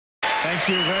Thank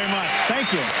you very much.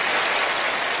 Thank you.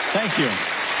 Thank you.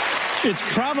 It's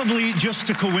probably just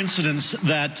a coincidence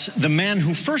that the man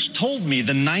who first told me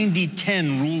the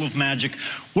 90-10 rule of magic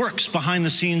works behind the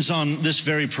scenes on this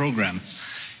very program.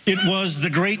 It was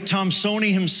the great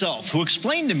Thompsoni himself who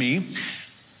explained to me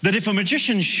that if a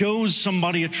magician shows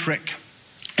somebody a trick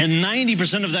and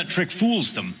 90% of that trick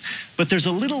fools them, but there's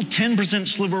a little 10%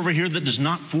 sliver over here that does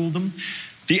not fool them,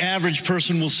 the average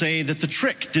person will say that the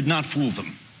trick did not fool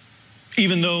them,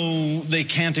 even though they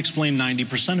can't explain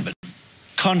 90% of it.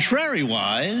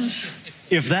 Contrariwise,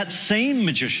 if that same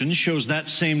magician shows that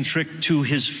same trick to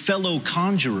his fellow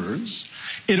conjurers,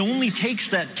 it only takes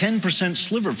that 10%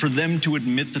 sliver for them to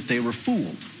admit that they were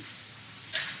fooled.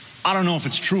 I don't know if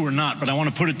it's true or not, but I want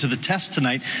to put it to the test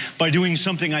tonight by doing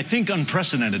something I think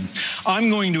unprecedented.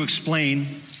 I'm going to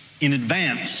explain in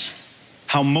advance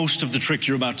how most of the trick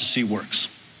you're about to see works.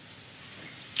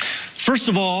 First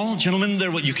of all, gentlemen,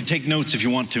 you can take notes if you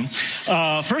want to.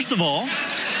 First of all,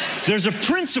 there's a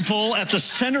principle at the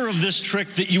center of this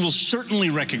trick that you will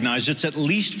certainly recognize. It's at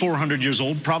least 400 years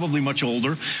old, probably much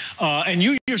older. And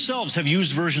you yourselves have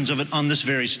used versions of it on this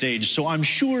very stage. So I'm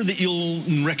sure that you'll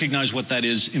recognize what that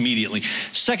is immediately.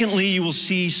 Secondly, you will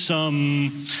see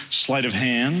some sleight of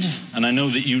hand. And I know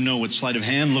that you know what sleight of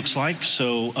hand looks like.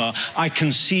 So I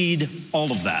concede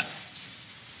all of that.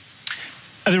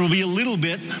 There will be a little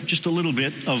bit, just a little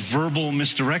bit, of verbal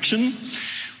misdirection,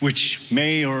 which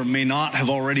may or may not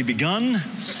have already begun.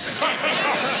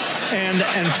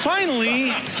 And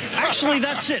finally, actually,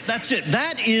 that's it.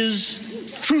 That is,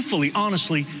 truthfully,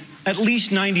 honestly, at least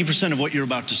 90% of what you're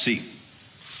about to see.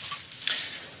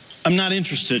 I'm not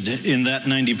interested in that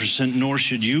 90%, nor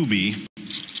should you be.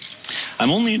 I'm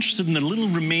only interested in the little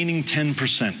remaining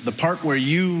 10%, the part where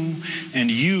you and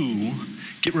you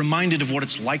get reminded of what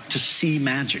it's like to see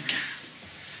magic.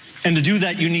 And to do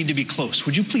that, you need to be close.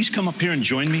 Would you please come up here and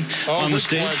join me on the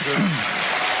stage?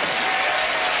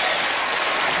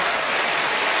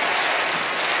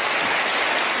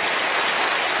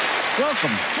 Welcome.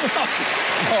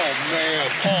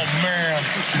 Oh, man.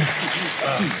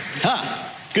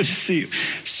 Good to see you.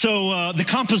 So the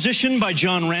composition by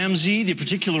John Ramsey, the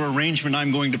particular arrangement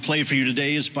I'm going to play for you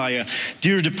today is by a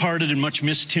dear departed and much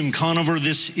missed Tim Conover.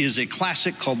 This is a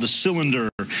classic called The Cylinder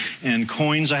and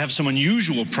Coins. I have some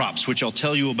unusual props, which I'll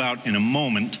tell you about in a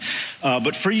moment.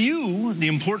 But for you, the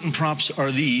important props are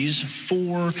these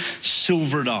 4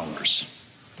 silver dollars.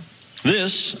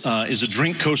 This is a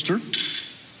drink coaster.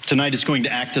 Tonight it's going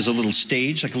to act as a little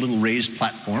stage, like a little raised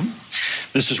platform.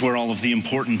 This is where all of the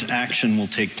important action will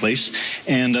take place.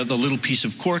 And the little piece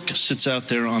of cork sits out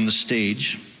there on the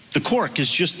stage. The cork is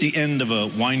just the end of a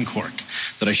wine cork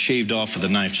that I shaved off with a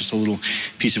knife, just a little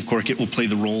piece of cork. It will play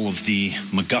the role of the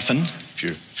MacGuffin, if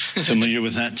you're familiar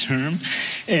with that term,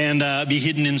 and be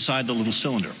hidden inside the little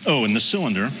cylinder. Oh, and the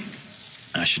cylinder,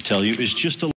 I should tell you, is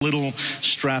just a little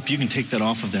strap. You can take that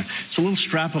off of there. It's a little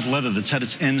strap of leather that's had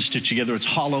its ends stitched together. It's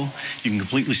hollow. You can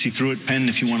completely see through it. Penn,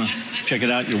 if you want to check it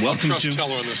out, you're welcome to. Trust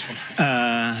Teller on this one.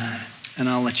 And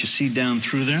I'll let you see down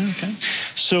through there, okay?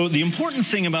 So the important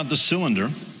thing about the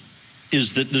cylinder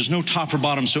is that there's no top or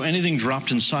bottom, so anything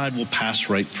dropped inside will pass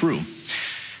right through.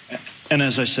 And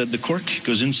as I said, the cork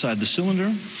goes inside the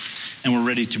cylinder, and we're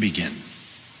ready to begin.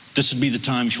 This would be the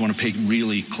time if you want to pay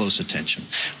really close attention.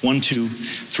 1, 2,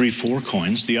 3, 4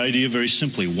 coins. The idea, very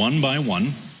simply, one by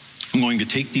one, I'm going to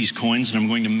take these coins and I'm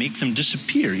going to make them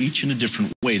disappear, each in a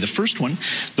different way. The first one,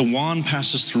 the wand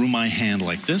passes through my hand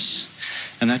like this,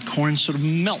 and that coin sort of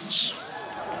melts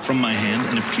from my hand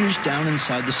and appears down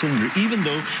inside the cylinder, even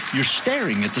though you're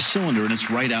staring at the cylinder and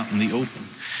it's right out in the open.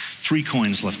 3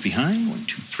 coins left behind. 1,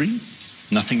 2, 3.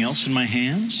 Nothing else in my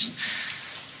hands.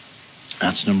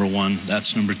 That's number 1,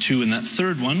 that's number 2, and that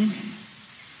third one,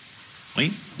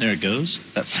 wait, there it goes.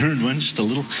 That third one, just a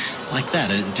little like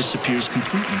that, and it disappears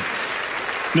completely.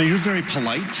 Now, you're very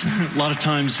polite. A lot of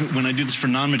times when I do this for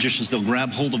non-magicians, they'll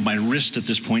grab hold of my wrist at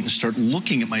this point and start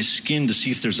looking at my skin to see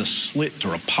if there's a slit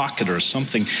or a pocket or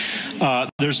something.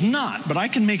 There's not, but I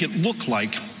can make it look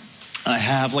like I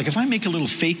have, like if I make a little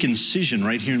fake incision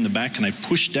right here in the back and I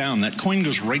push down, that coin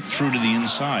goes right through to the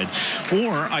inside.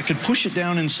 Or I could push it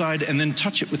down inside and then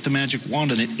touch it with the magic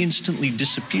wand and it instantly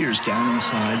disappears down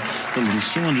inside the little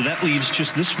cylinder. That leaves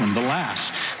just this one, the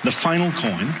last, the final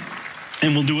coin.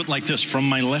 And we'll do it like this, from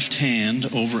my left hand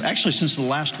over, actually since the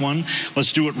last one,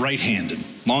 let's do it right-handed,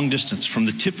 long distance. From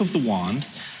the tip of the wand,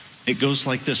 it goes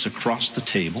like this across the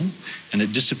table, and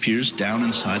it disappears down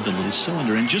inside the little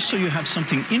cylinder. And just so you have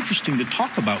something interesting to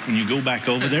talk about when you go back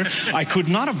over there, I could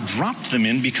not have dropped them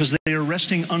in because they are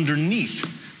resting underneath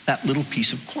that little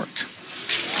piece of cork.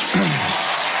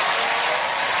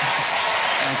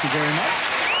 Thank you very much.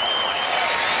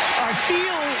 I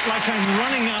feel like I'm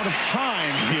running out of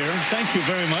time here. Thank you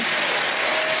very much.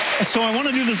 So I want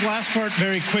to do this last part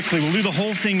very quickly. We'll do the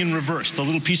whole thing in reverse. The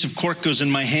little piece of cork goes in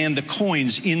my hand, the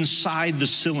coins inside the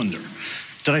cylinder.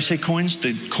 Did I say coins?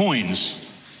 The coins,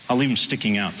 I'll leave them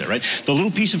sticking out there, right? The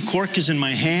little piece of cork is in my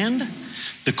hand.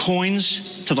 The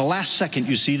coins, to the last second,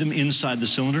 you see them inside the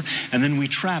cylinder. And then we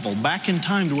travel back in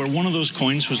time to where one of those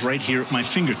coins was right here at my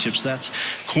fingertips. That's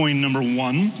coin number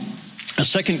 1. A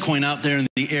second coin out there in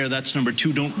the air, that's number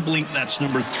 2. Don't blink, that's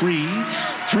number 3.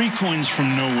 3 coins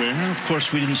from nowhere. Of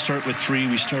course, we didn't start with 3,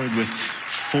 we started with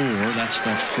 4. That's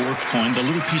that 4th coin. The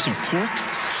little piece of cork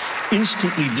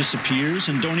instantly disappears,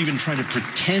 and don't even try to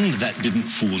pretend that didn't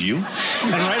fool you.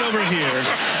 And right over here,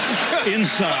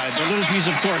 inside, the little piece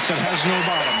of cork that has no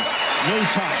bottom, no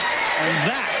top.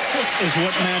 And that is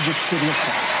what magic should look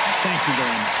like. Thank you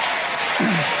very much.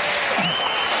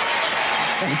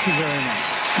 Thank you very much.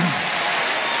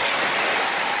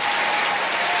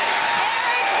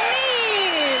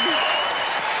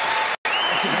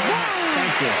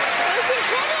 Thank you. That was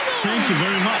incredible. Thank you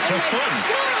very much. That's fun.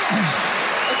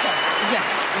 Okay. Yeah,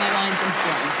 my lines are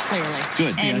blown, clearly.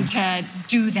 Good. And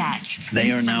do that.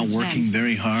 They are now working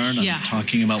very hard on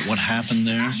talking about what happened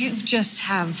there. You just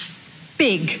have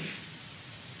big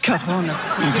cojones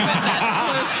to do it that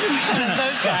close in front of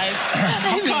those guys.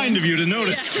 How kind of you to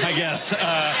notice, I guess.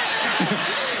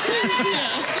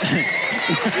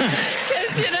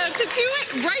 Because, you know, to do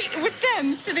it right with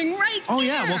them sitting right there. Oh,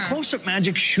 yeah. Well, close-up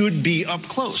magic should be up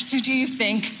close. So do you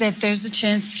think that there's a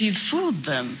chance you've fooled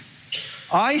them?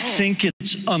 I think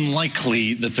it's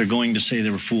unlikely that they're going to say they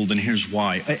were fooled, and here's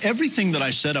why. Everything that I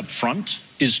said up front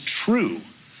is true.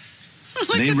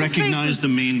 They recognize the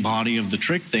main body of the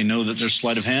trick. They know that there's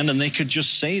sleight of hand, and they could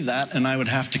just say that, and I would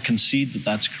have to concede that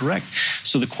that's correct.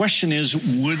 So the question is,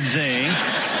 would they...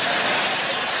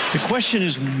 The question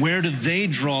is, where do they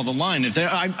draw the line? If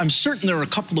I'm certain there are a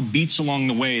couple of beats along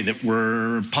the way that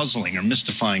were puzzling or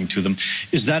mystifying to them.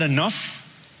 Is that enough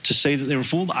to say that they were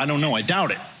fooled? I don't know. I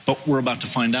doubt it. But we're about to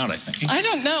find out, I think. I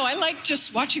don't know. I like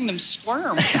just watching them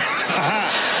squirm.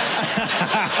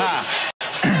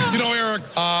 You know, Eric,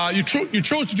 you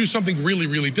chose to do something really,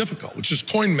 really difficult, which is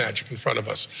coin magic in front of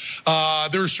us.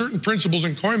 There are certain principles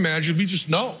in coin magic we just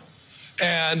know.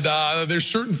 And there's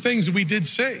certain things that we did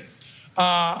say.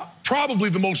 Probably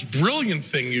the most brilliant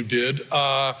thing you did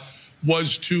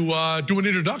was to do an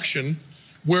introduction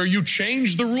where you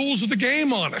changed the rules of the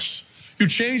game on us. You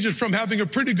changed it from having a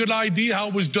pretty good idea how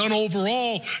it was done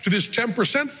overall to this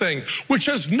 10% thing, which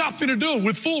has nothing to do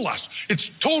with fool us. It's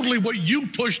totally what you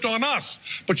pushed on us.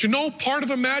 But you know, part of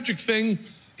the magic thing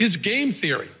is game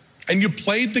theory. And you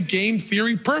played the game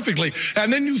theory perfectly.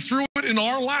 And then you threw it in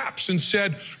our laps and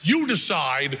said, you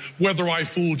decide whether I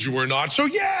fooled you or not. So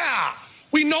yeah,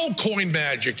 we know coin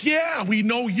magic. Yeah, we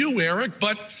know you, Eric,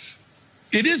 but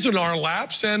it is in our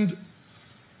laps, and...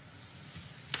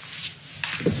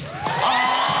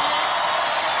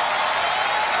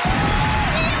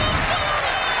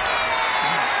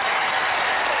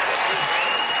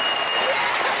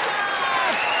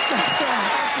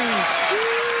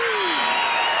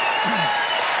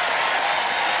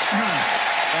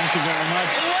 Thank you very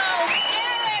much. Well,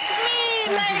 Eric Mead,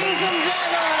 ladies and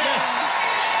gentlemen. Yes.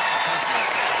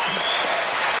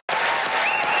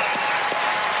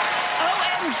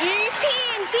 OMG,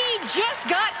 P&T just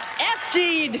got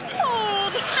SD'd.